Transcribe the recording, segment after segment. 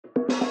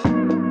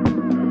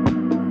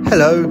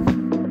Hello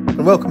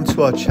and welcome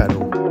to our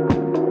channel.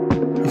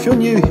 If you're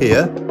new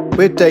here,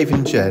 we're Dave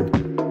and Jen.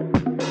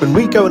 When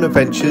we go on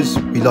adventures,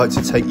 we like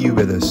to take you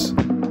with us.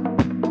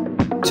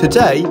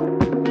 Today,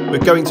 we're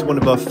going to one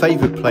of our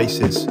favourite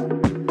places,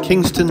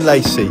 Kingston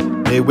Lacy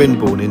near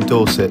Wimborne in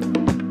Dorset,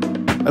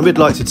 and we'd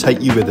like to take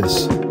you with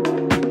us.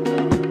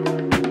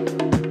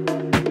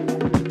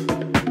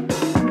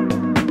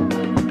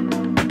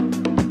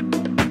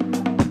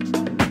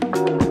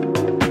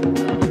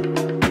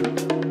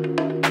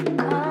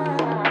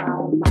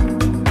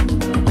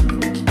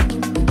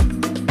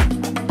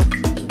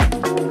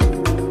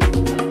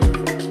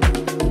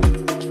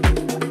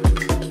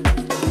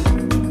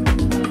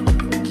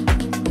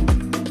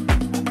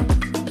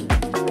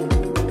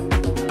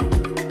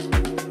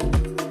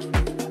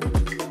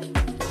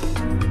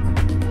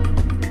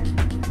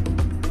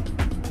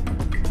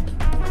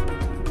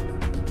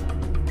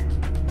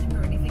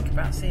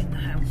 Seeing the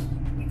house,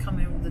 we come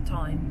here all the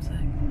time, so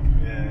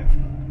Yeah.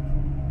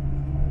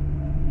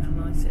 how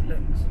nice it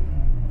looks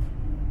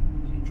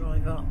as you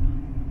drive up.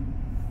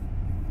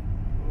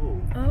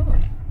 Oh,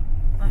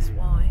 that's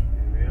why.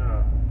 Here we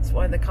are. That's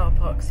why the car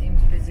park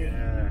seems busy.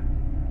 Yeah.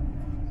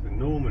 So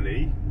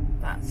normally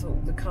That's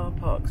all the car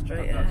park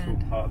straight that's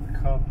ahead. all part of the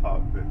car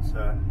park, but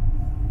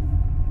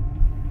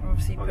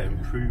Obviously, they're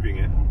improving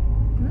it.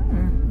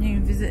 new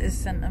visitors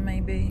centre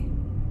maybe.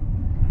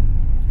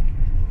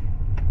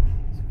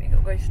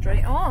 Go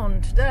straight on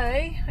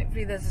today.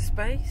 Hopefully there's a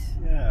space.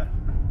 Yeah.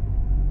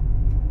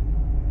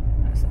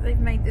 Looks like they've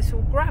made this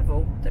all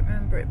gravel. Don't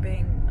remember it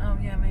being. Oh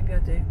yeah, maybe I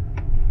do.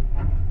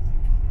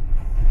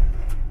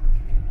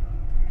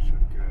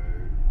 Should go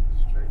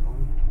straight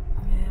on.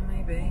 Yeah,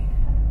 maybe.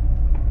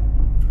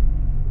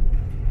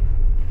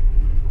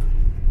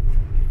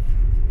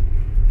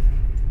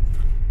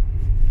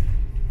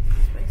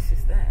 Space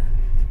is there.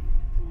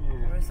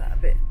 Yeah. Or is that a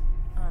bit?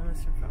 Oh,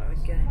 that's in front of a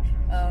gate.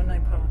 Oh, no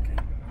parking.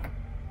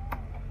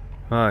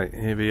 Right,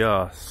 here we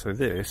are. So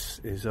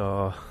this is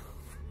our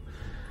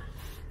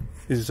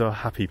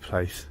happy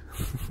place.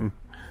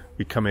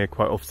 We come here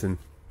quite often.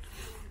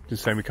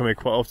 Just saying, we come here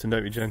quite often,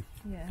 don't we, Jen?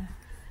 Yeah.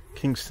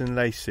 Kingston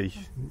Lacy.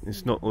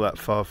 It's not all that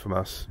far from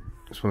us.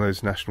 It's one of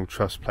those National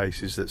Trust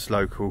places that's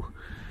local,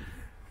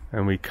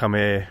 and we come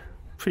here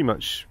pretty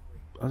much,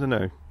 I don't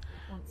know,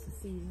 Once a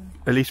season.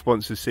 at least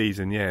once a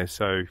season. Yeah,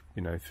 so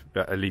you know,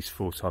 about at least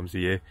 4 times a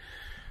year.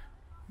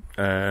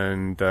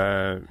 And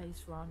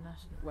Pays for our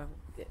national. Well,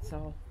 gets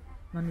our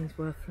money's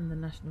worth from the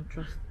National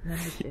Trust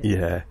membership.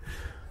 yeah,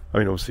 I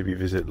mean, obviously we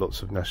visit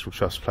lots of National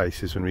Trust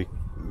places when we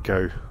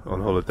go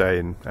on holiday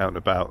and out and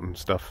about and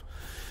stuff,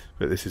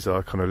 but this is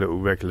our kind of little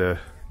regular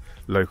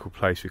local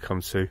place we come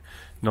to.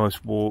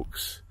 Nice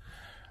walks.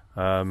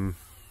 The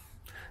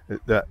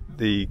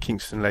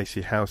Kingston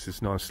Lacy house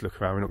is nice to look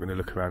around. We're not going to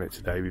look around it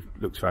today. We've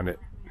looked around it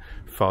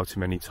far too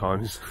many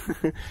times.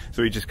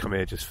 So we just come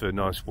here just for a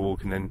nice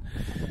walk and then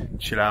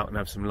chill out and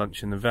have some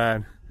lunch in the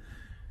van.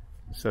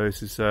 So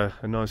this is a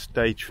nice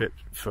day trip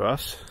for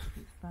us.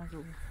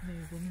 Basil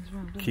moving as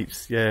well, doesn't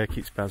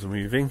Keeps Basil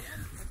moving.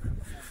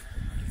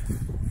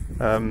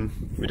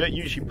 We don't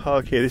usually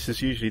park here. This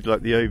is usually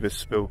like the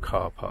overspill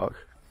car park.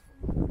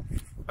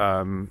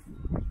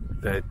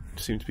 They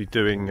seem to be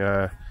doing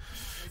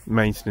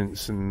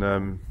maintenance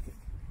and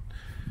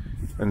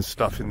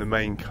stuff in the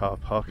main car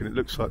park, and it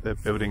looks like they're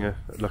building a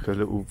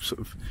little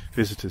sort of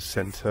visitors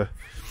centre.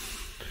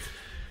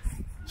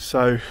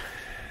 So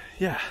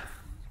yeah,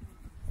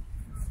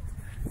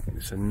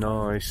 it's a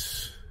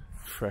nice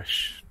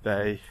fresh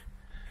day.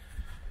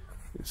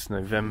 It's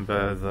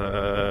November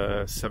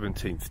the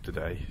 17th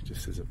today,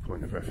 just as a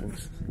point of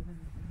reference.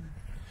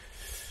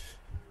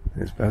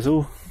 It's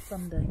Basil.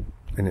 Sunday.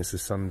 And it's a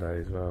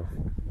Sunday as well.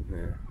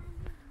 Yeah.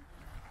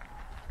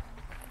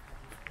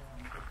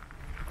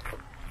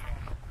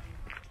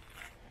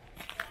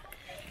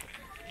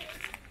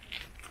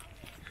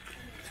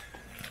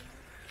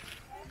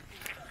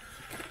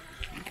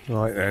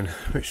 Right then,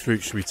 which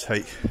route should we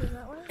take?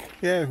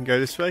 Yeah, we can go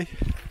this way.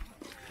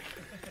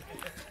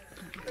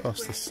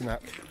 Past the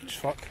snack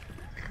truck.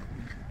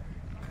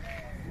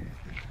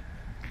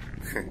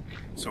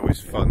 It's always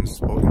fun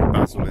spotting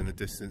Basil in the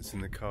distance in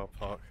the car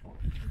park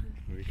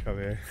when we come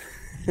here.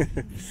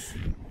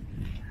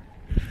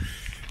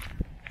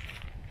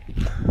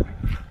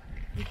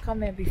 We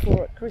come here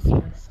before at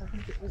Christmas. I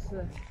think it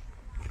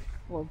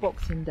was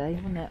Boxing Day,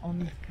 wasn't it?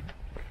 On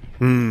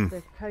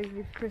the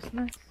COVID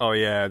Christmas. Oh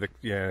yeah,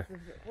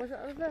 Was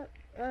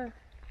it?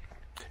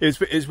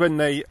 It's when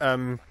they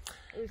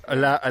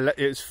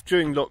it's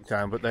during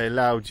lockdown, but they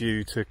allowed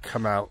you to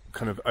come out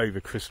kind of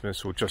over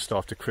Christmas or just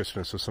after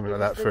Christmas or something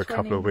like that for a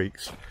couple of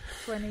weeks.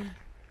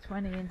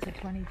 2020 into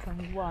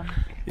 2021.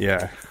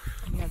 Yeah.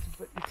 And you had to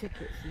book your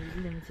tickets, and it was a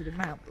limited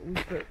amount, but we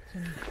booked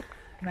and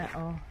met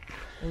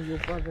your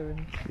brother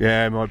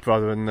and my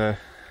brother and the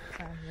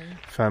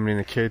family and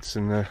the kids,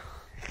 and it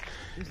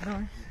was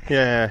nice.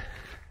 Yeah,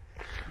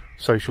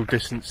 social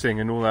distancing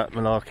and all that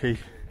malarkey,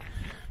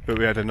 but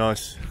we had a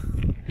nice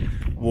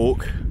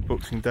walk,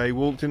 Boxing Day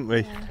walk, didn't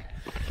we? Yeah.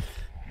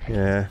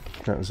 Yeah,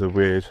 that was a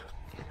weird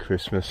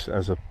Christmas,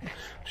 as I'm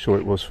sure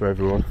it was for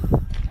everyone.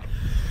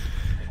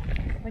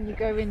 When you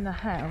go in the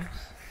house,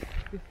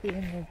 you've been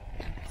in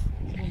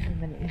the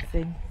monument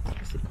thing.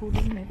 What's it called?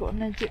 Isn't it? Got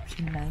an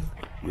Egyptian name.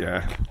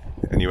 Yeah.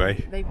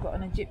 Anyway. They've got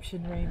an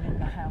Egyptian room in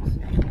the house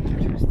if you're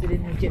interested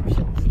in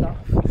Egyptian stuff.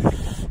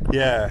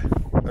 Yeah,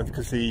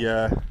 because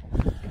the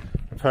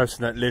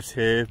person that lived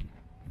here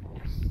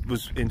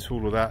was into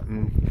all of that,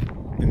 and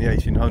in the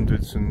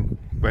 1800s, and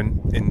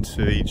went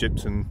into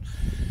Egypt. And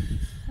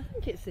I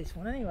think it's this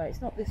one anyway.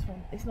 It's not this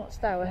one. It's not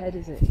Stourhead,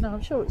 is it? No,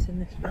 I'm sure it's in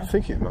this one. I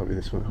think it might be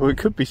this one. Or it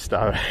could be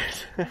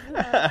Stourhead.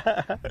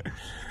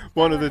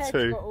 One of the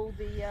two. Got all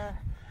the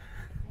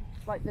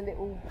like the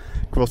little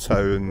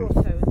grotto and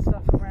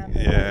stuff around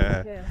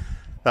there. Yeah.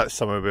 That's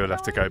somewhere we'll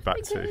have to go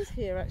back to. It is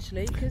here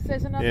actually, because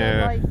there's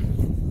another like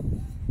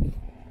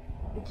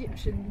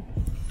Egyptian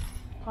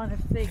kind of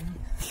thing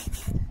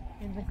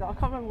in the I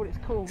can't remember what it's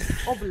called,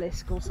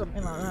 obelisk or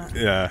something like that.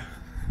 Yeah.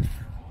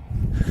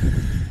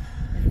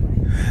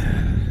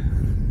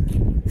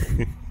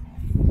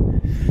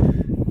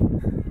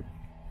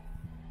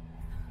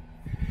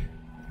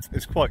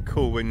 It's quite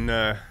cool when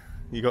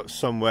you got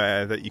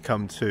somewhere that you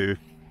come to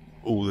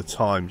all the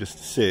time, just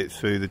to see it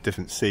through the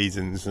different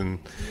seasons, and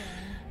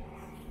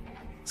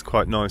it's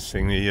quite nice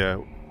seeing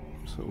the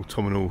sort of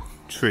autumnal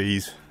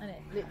trees. And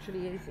it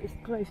literally is. It's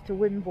close to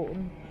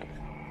Wimborne,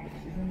 which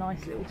is a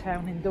nice little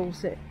town in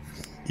Dorset.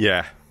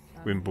 Yeah,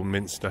 Wimborne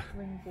Minster.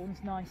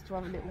 Wimborne's nice to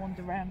have a little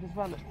wander around as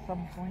well at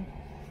some point.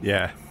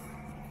 Yeah.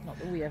 Not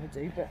that we ever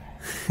do, but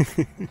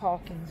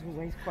parking's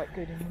always quite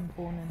good in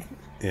Wimborne. And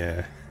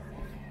yeah.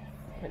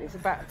 But it's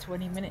about a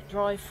 20-minute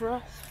drive for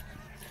us.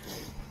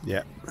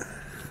 Yeah.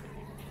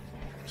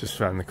 Just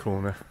round the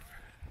corner.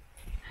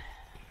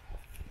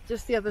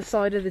 Just the other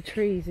side of the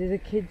trees is a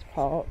kids'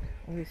 park.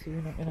 Obviously,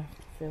 we're not going to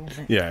film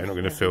it. Yeah, we're not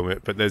going to film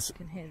it, but there's.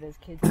 You can hear there's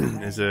kids.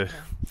 There's a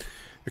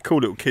cool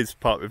little kids'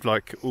 park with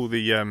like all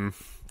the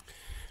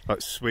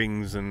like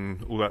swings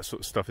and all that sort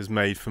of stuff is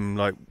made from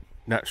like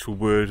natural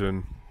wood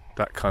and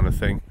that kind of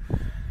thing.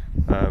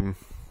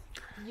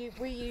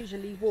 We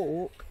usually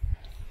walk.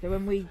 So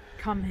when we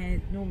come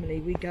here, normally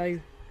we go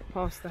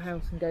past the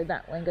house and go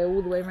that way and go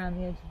all the way around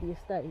the edge of the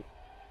estate,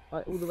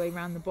 like all the way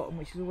around the bottom,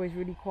 which is always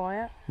really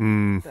quiet.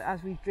 But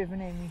as we've driven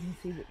in, we can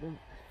see that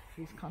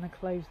it's kind of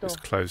closed off. It's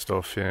closed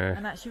off, yeah.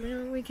 And actually,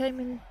 when we came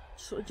in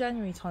sort of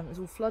January time, it was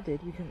all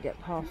flooded. We couldn't get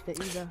past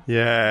it either.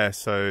 Yeah,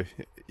 so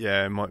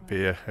yeah, it might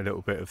be a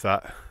little bit of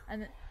that.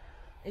 And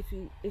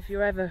if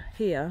you're ever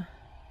here,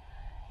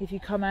 if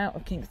you come out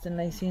of Kingston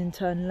Lacy and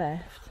turn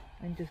left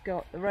and just go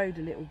up the road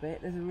a little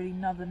bit, there's a really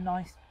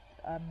nice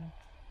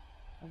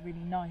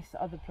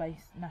other place,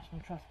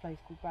 National Trust place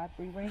called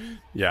Bradbury Rings.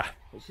 Yeah.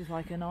 Which is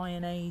like an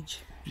Iron Age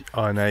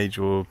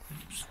or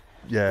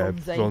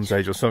Bronze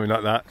Age or something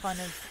like that. Kind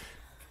of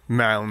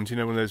mound, you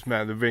know, one of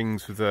those the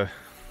rings with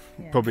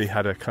probably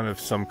had a kind of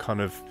some kind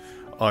of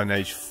Iron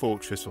Age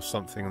fortress or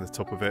something on the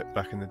top of it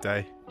back in the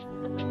day.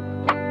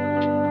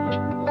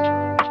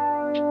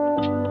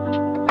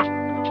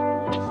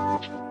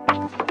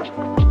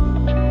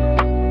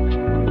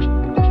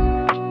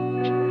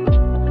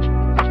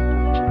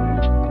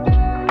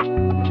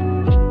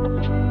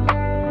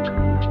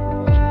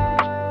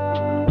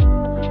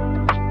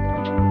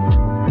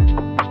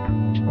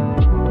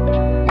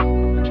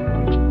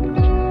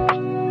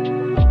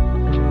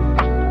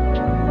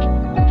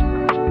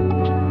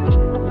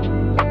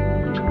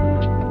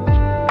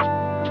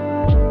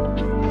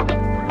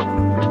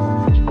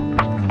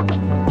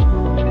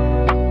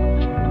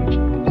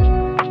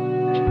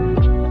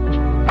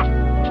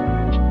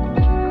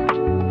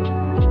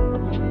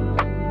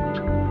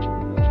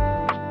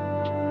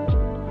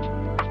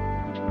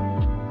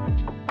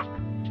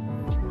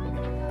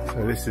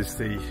 So this is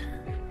the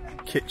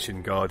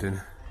kitchen garden.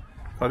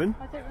 Pardon?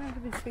 I don't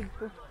remember this big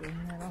bush being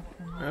there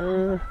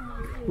often.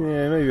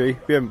 Yeah, maybe.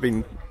 We haven't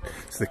been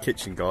to the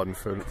kitchen garden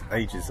for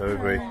ages, have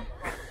we?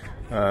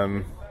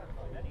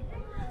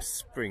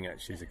 Spring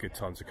actually is a good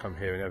time to come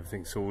here, and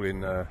everything's all in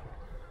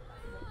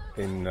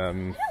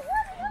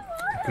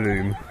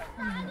bloom.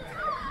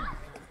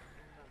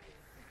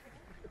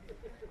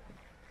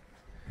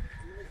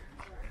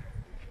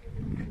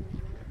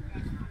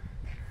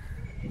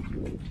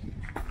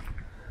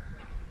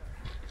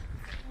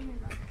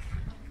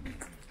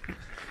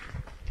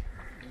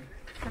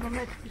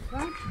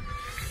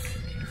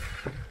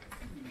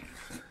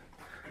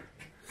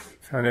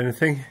 Found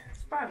anything?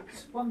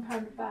 Sprouts, £1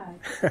 a bag.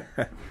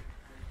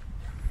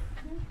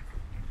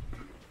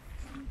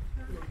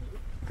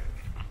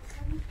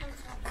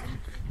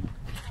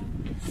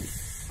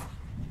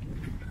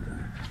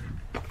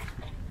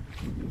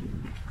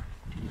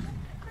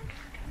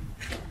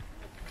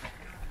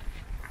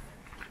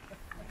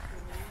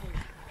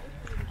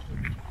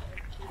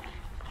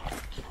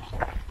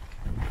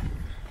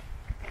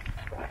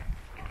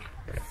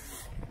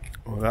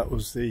 Well, that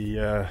was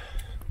the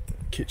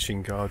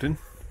kitchen garden.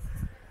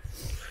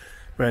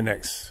 Where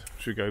next?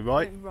 Should we go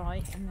right? Go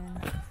right and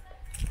then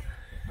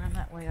round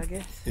that way, I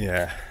guess.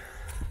 Yeah.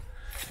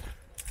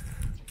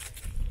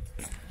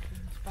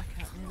 Back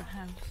out near the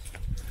house.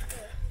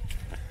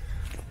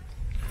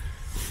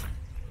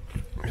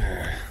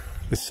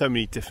 There's so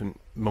many different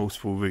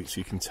multiple routes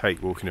you can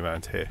take walking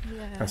around here.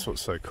 Yeah. That's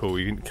what's so cool.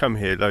 You can come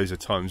here loads of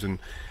times and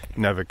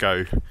never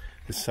go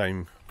the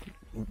same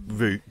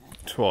route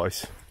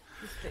twice.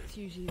 This bit's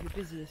usually the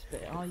busiest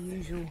bit. Our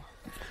usual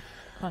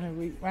kind of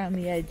route round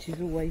the edge is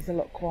always a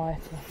lot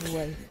quieter,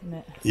 always, isn't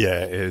it?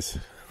 Yeah, it is.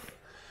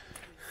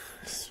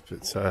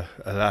 But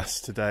alas,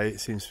 today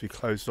it seems to be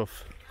closed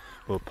off,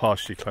 or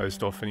partially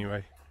closed off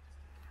anyway.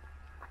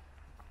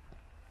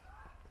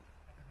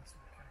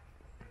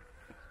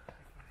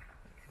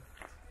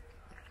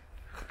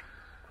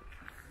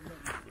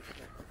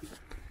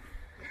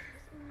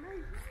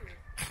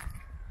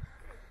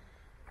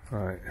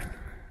 Right,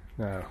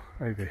 now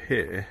over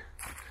here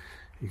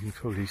you can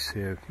probably see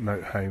a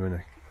motorhome and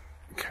a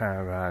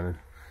caravan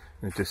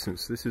in the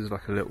distance. This is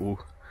like a little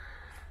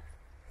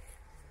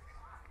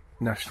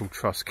National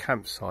Trust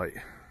campsite.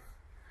 I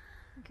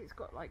think it's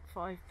got like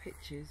 5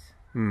 pitches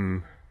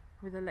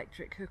with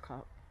electric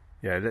hookup.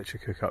 Yeah,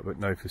 electric hookup but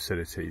no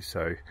facilities,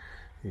 so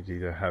you'd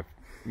either have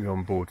your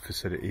on-board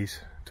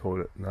facilities,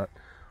 toilet and that,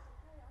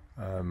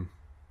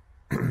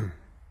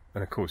 and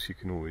of course you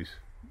can always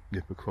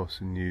nip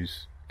across and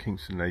use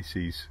Kingston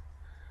Lacy's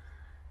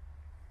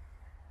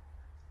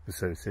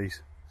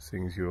facilities,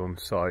 seeing as you're on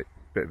site.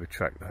 Bit of a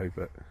trek though,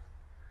 but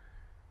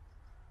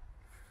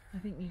I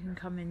think you can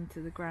come into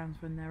the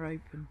grounds when they're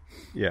open.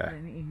 Yeah. I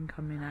don't think you can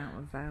come in out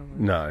of hours.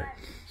 No,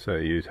 so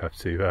you'd have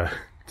to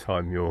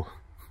time your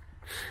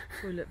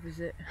toilet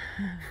visit.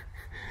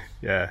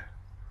 Yeah,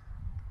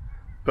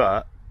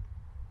 but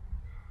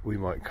we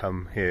might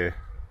come here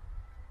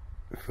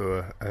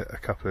for a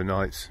couple of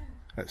nights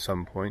at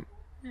some point.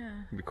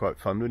 Yeah. It'd be quite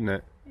fun, wouldn't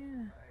it?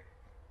 Yeah.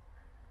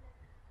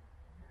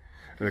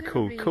 And the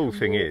cool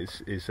thing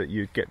is that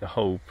you'd get the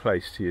whole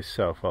place to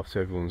yourself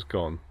after everyone's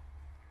gone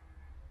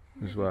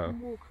as well. You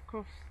can walk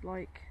across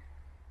like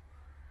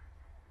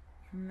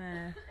from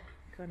there,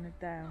 kind of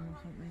down or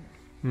something.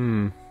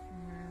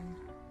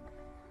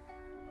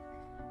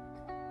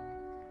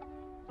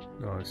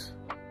 Nice.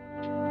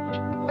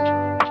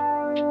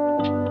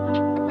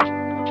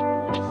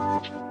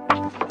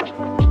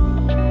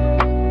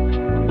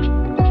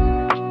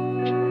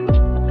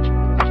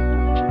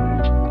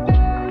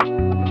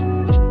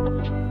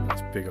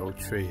 Big old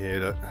tree here,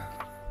 look.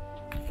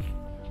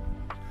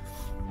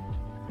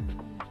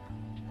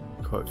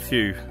 Quite a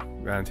few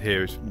around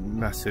here. It's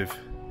massive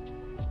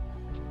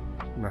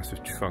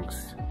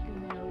trunks.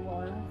 Been there a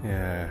while.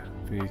 Yeah,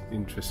 be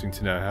interesting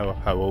to know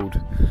how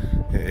old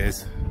it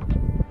is.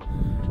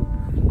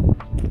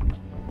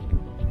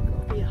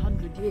 Got to be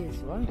 100 years,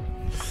 right?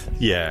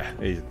 Yeah,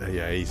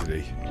 yeah,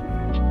 easily.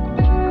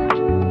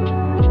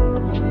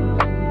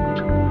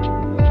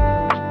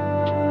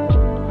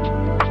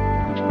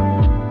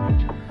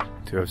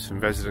 Do have some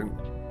resident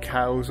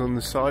cows on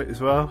the site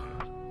as well.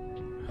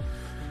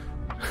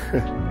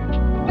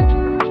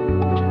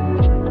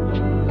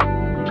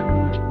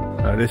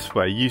 Now this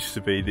way used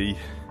to be the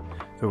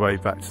way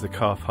back to the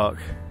car park,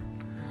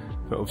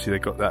 but obviously they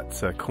got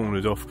that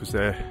cornered off because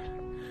they're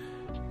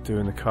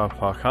doing the car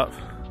park up.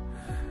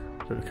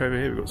 But look over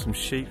here, we've got some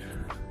sheep.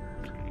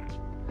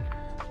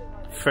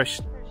 Fresh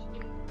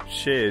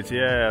sheared,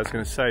 yeah, I was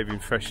going to say been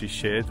freshly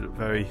sheared, look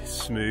very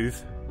smooth.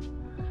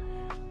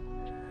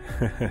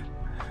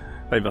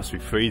 They must be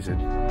freezing.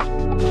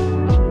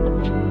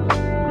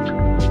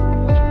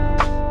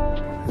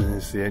 And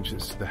there's the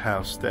entrance to the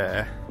house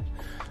there,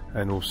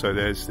 and also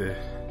there's the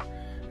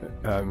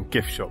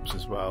gift shops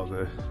as well,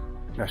 the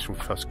National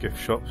Trust gift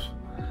shops,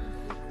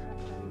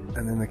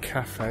 and then the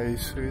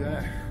cafes through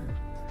there.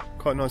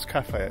 Quite a nice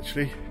cafe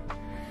actually.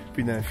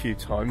 Been there a few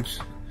times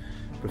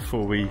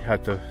before we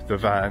had the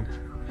van.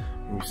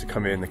 We used to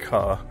come here in the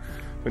car,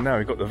 but now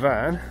we've got the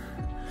van.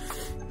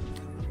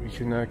 We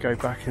can go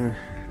back and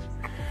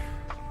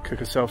cook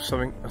ourselves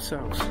something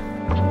ourselves.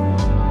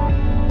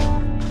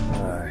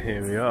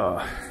 Here we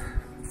are,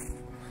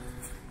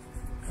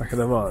 back at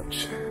the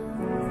ranch.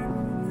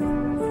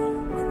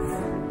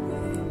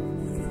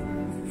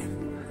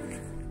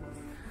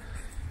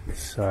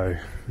 So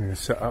we're going to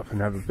set up and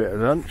have a bit of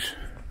lunch.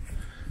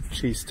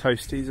 Cheese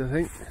toasties, I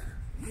think.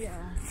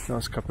 Yeah.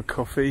 Nice cup of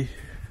coffee.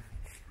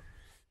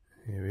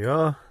 Here we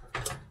are.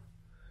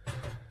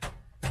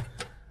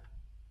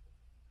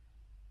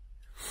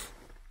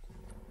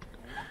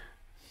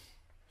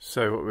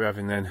 So what are we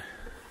having then?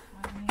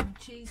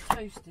 Cheese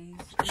toasties.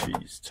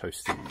 Cheese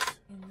toasties.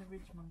 In the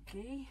Ridge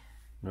Monkey.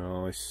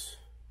 Nice.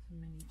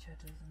 Some mini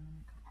cheddars and then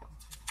a cup of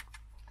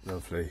coffee.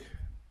 Lovely.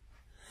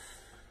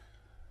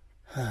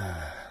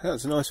 That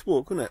was a nice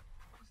walk, wasn't it?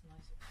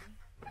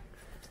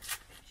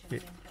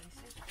 Nice,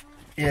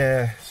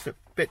 Yeah, it's a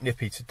bit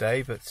nippy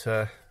today, but it's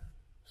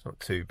not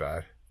too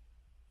bad.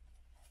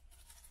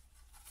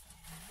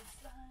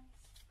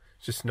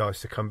 It's just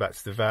nice to come back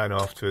to the van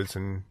afterwards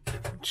and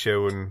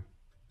chill and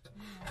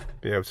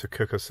be able to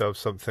cook ourselves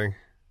something.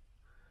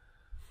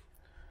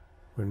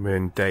 When we're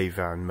in day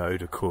van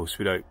mode, of course,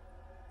 we don't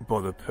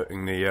bother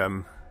putting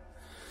the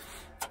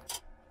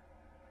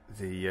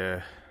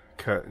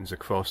curtains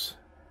across.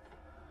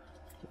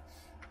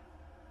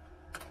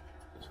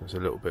 So there's a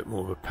little bit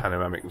more of a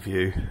panoramic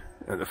view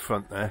at the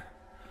front there.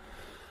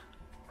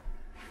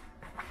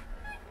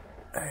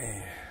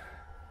 Hey.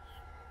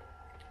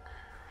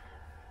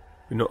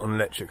 We're not on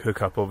electric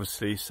hookup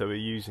obviously, so we're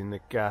using the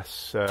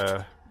gas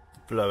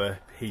blower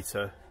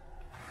heater.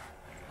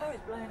 Oh,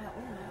 it's blowing out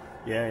all now.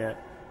 Yeah, yeah.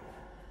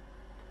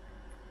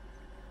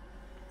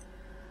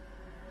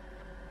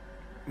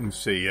 You can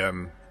see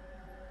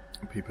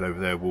people over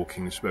there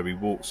walking. This is where we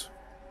walked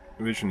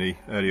originally,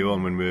 earlier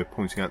on when we were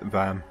pointing out the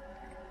van.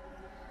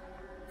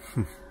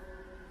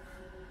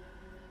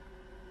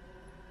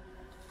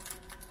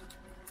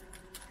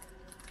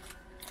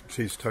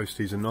 Cheese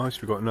toasties are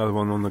nice. We've got another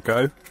one on the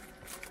go.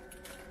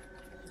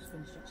 Just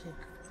finished actually.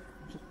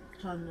 I'm just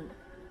trying to...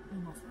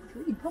 It's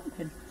really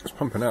pumping. It's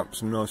pumping out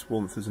some nice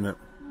warmth, isn't it?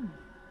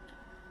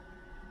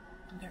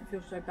 I don't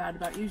feel so bad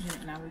about using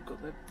it now. We've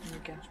got the new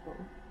gas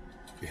bottle.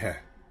 Yeah.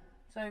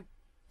 So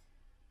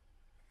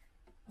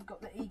we've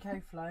got the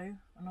EcoFlow,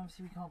 and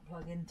obviously we can't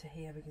plug into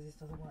here because this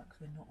doesn't work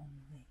because we're not on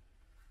the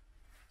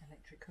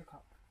electric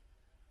hookup.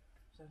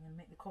 So I'm going to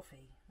make the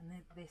coffee, and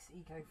this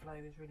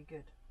EcoFlow is really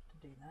good to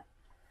do that.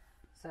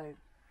 So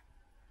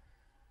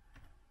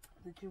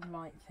the dual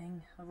light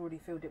thing, I've already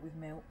filled it with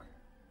milk.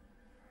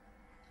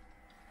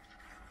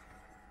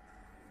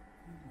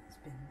 That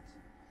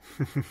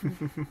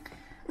spins.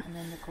 And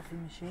then the coffee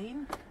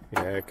machine.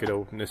 Yeah, good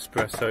old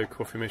Nespresso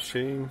coffee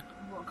machine.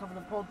 I've got a couple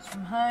of pods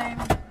from home.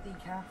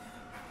 Decaf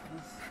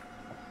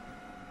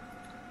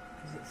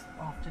because it's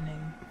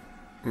afternoon.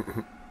 And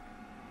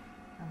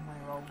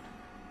we're old.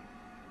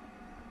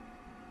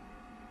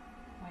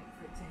 Wait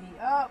for it to heat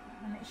up,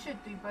 and it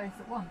should do both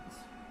at once.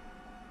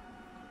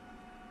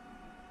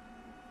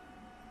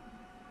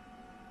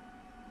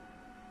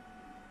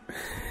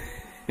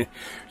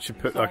 Should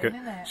put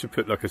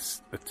like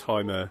a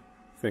timer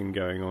thing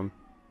going on.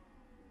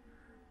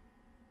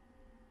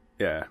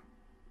 Yeah,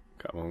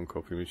 come on,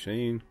 coffee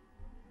machine.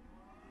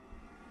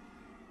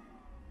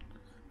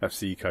 That's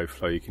the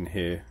EcoFlow, you can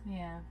hear.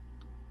 Yeah,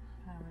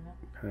 powering up.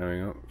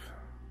 Powering up.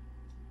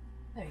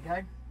 There you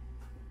go.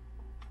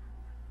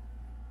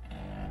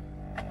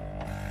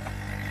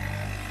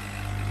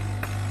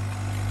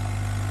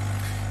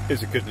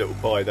 It's a good little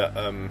buy, that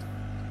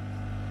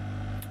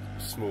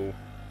small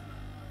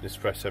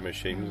Nespresso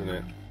machine, isn't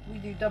it? We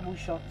do double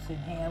shots in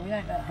here. We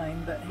don't at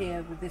home, but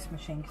here with this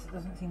machine because it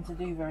doesn't seem to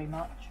do very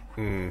much.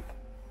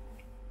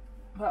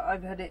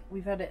 But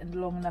we've had it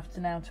long enough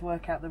to now to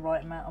work out the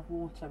right amount of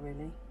water,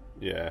 really.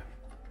 Yeah.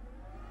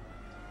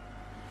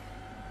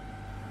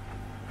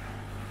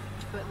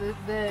 But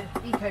the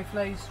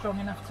EcoFlow is strong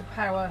enough to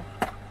power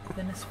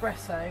the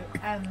Nespresso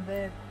and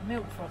the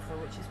milk frother,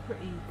 which is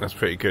pretty... That's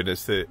pretty good.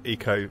 It's the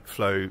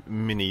EcoFlow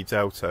Mini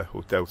Delta,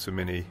 or Delta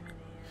Mini.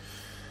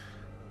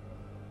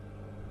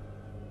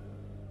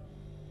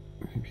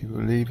 People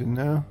are leaving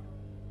now.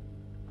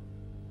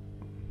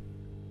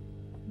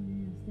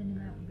 Yeah, thin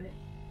them out a bit.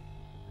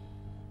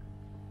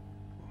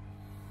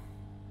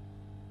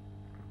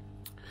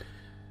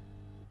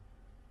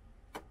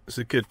 It's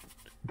a good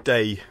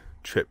day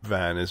trip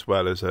van as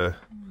well as a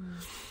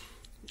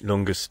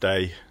longer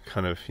stay,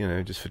 kind of, you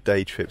know, just for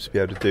day trips. To be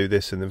able to do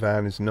this in the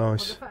van is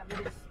nice. Well, the fact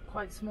that it's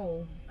quite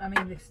small, I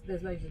mean,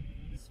 there's loads of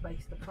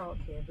space to park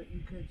here, but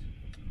you could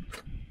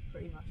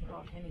pretty much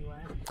park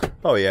anywhere.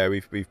 Oh yeah,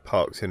 we've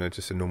parked in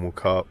just a normal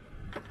car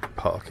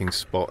parking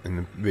spot in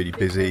the really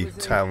busy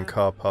town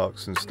car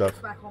parks and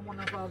stuff. Back on one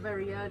of our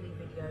very early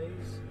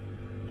videos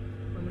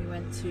when we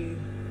went to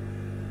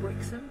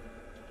Brixham.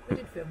 We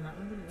did film that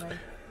one, didn't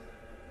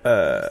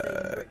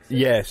we?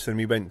 Yes, and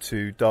we went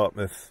to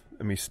Dartmouth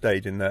and we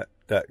stayed in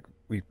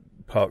we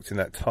parked in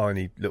that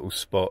tiny little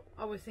spot.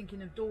 I was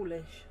thinking of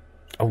Dawlish.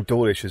 Oh,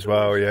 Dawlish as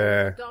well,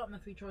 yeah.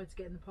 Dartmouth we tried to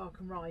get in the park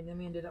and ride, and then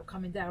we ended up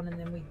coming down, and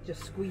then we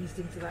just squeezed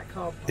into that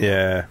car park.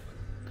 Yeah.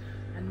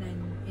 And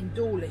then in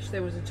Dawlish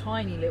there was a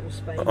tiny little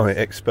space. I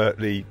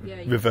expertly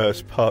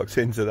reverse parked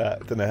into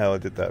that. I don't know how I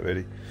did that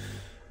really.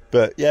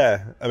 But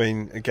yeah, I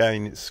mean,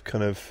 again, it's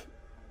kind of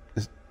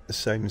the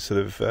same sort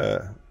of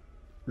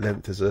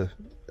length as a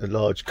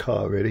large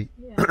car really.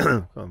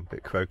 Yeah. I'm a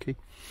bit croaky.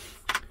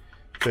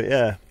 But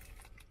yeah.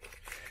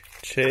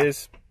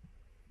 Cheers.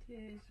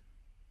 Cheers.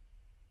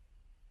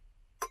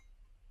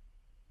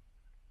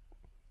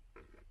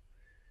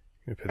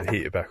 I'm going to put the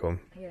heater back on.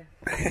 Yeah.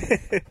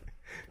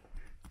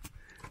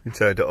 You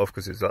turned it off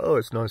because it's like, oh,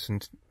 it's nice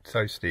and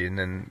toasty, and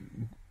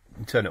then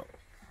you turn it.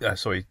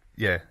 And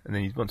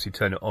then once you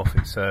turn it off,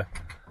 it's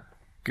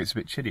gets a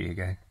bit chilly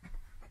again.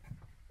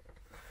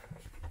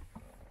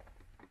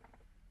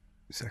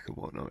 Second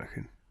one, I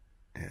reckon.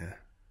 Yeah.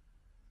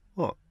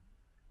 What?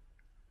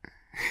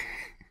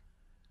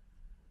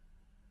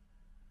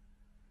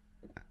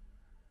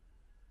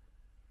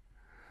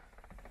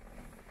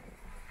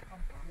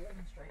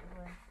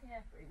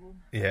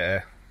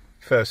 Yeah.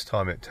 First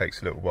time it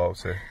takes a little while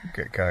to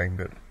get going,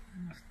 but... It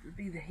must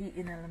be the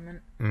heating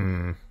element.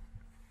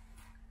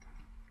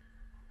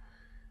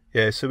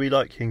 Yeah, so we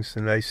like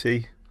Kingston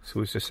Lacy. It's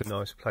always just a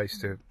nice place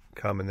to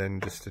come and then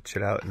just to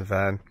chill out in the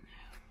van.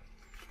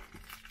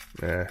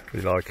 Yeah,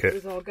 we like it.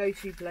 It was our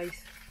go-to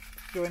place.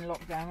 during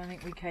lockdown. I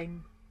think we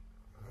came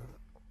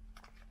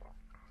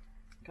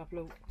a couple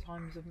of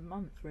times a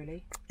month,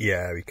 really.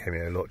 Yeah, we came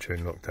here a lot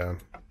during lockdown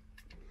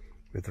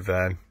with the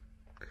van.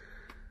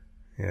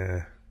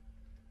 Yeah.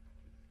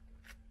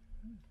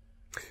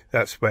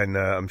 That's when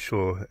I'm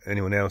sure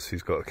anyone else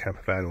who's got a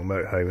camper van or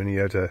motorhome, and you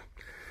had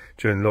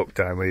during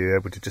lockdown where you're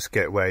able to just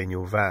get away in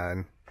your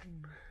van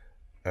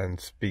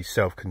and be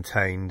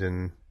self-contained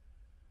and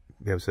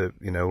be able to,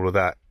 you know, all of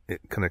that,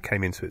 it kind of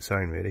came into its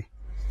own, really.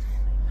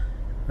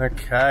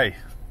 Okay.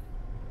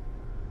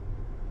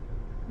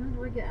 How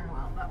do I get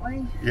out that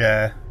way?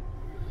 Yeah.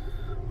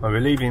 Well,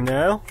 we're leaving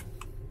now.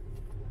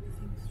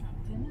 Everything's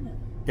strapped in, isn't it?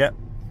 Yep.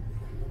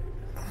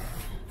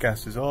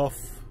 Gas is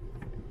off.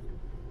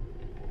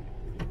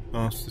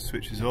 Master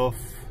switch is off.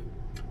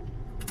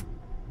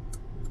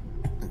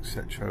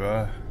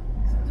 Etc.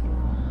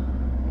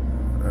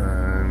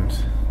 And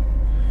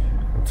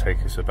it'll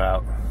take us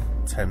about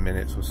 10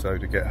 minutes or so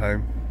to get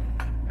home.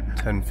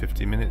 10,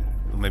 15 minutes,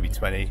 or maybe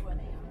 20.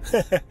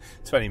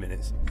 20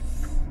 minutes.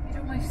 You'd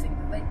almost think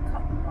that they'd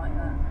cut them like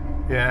that.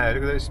 Yeah,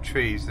 look at those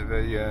trees. They're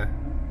very,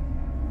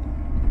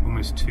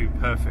 almost too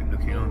perfect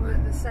looking, aren't they?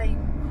 At the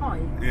same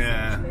height,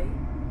 yeah. essentially.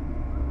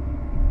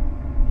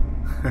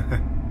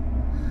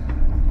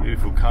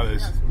 Beautiful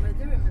colours. That's what they're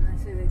doing when they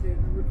say they're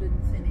doing the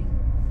woodland thinning.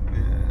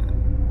 Yeah.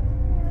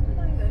 I don't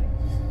know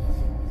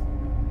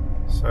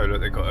though. So look,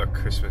 they've got a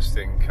Christmas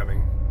thing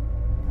coming.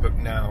 Book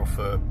now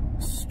for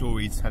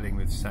storytelling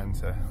with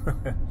Santa.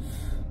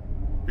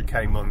 We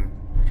came on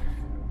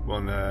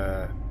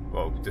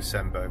well,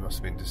 December. It must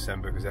have been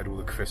December because they had all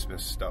the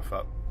Christmas stuff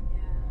up,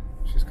 Yeah.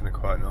 which is kind of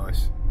quite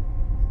nice.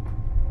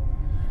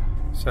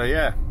 So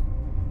yeah,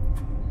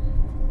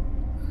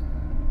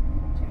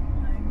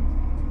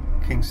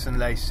 Kingston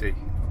Lacy.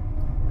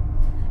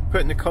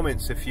 Put in the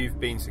comments if you've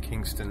been to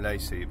Kingston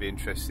Lacy. It'd be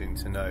interesting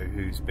to know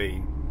who's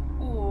been.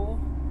 Or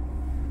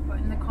put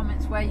in the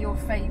comments where your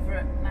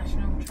favourite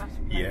National Trust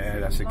place is. Yeah,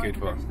 that's a good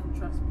one.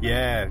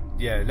 Yeah,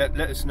 let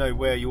us know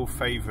where your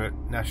favourite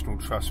National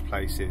Trust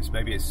place is.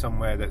 Maybe it's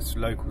somewhere that's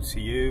local to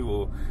you,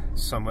 or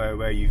somewhere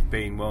where you've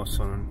been whilst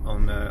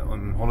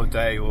on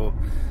holiday or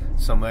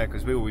somewhere,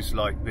 because we always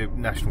we're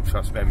National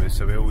Trust members,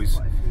 so we always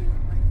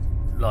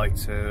like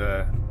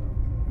to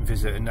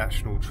visit a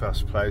National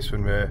Trust place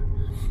when we're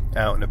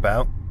out and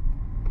about.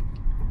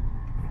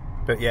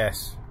 But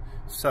yes,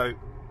 so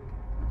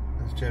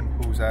as Jen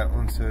pulls out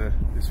onto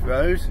this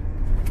road,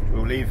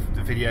 we'll leave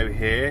the video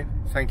here.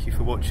 Thank you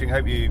for watching,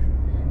 hope you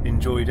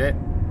enjoyed it,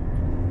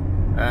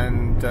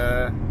 and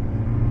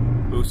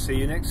we'll see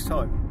you next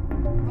time.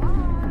 Bye.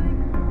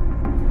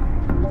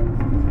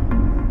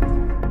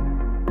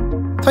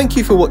 Thank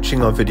you for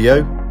watching our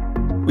video.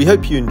 We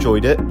hope you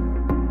enjoyed it.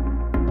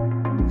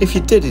 If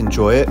you did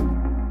enjoy it,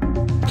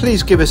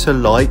 please give us a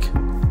like,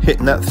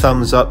 hitting that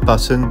thumbs up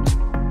button,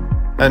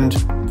 and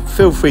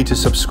feel free to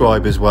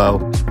subscribe as well.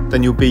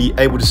 Then you'll be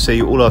able to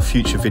see all our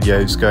future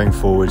videos going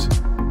forward.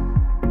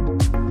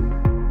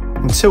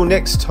 Until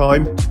next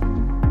time,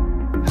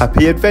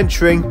 happy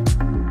adventuring!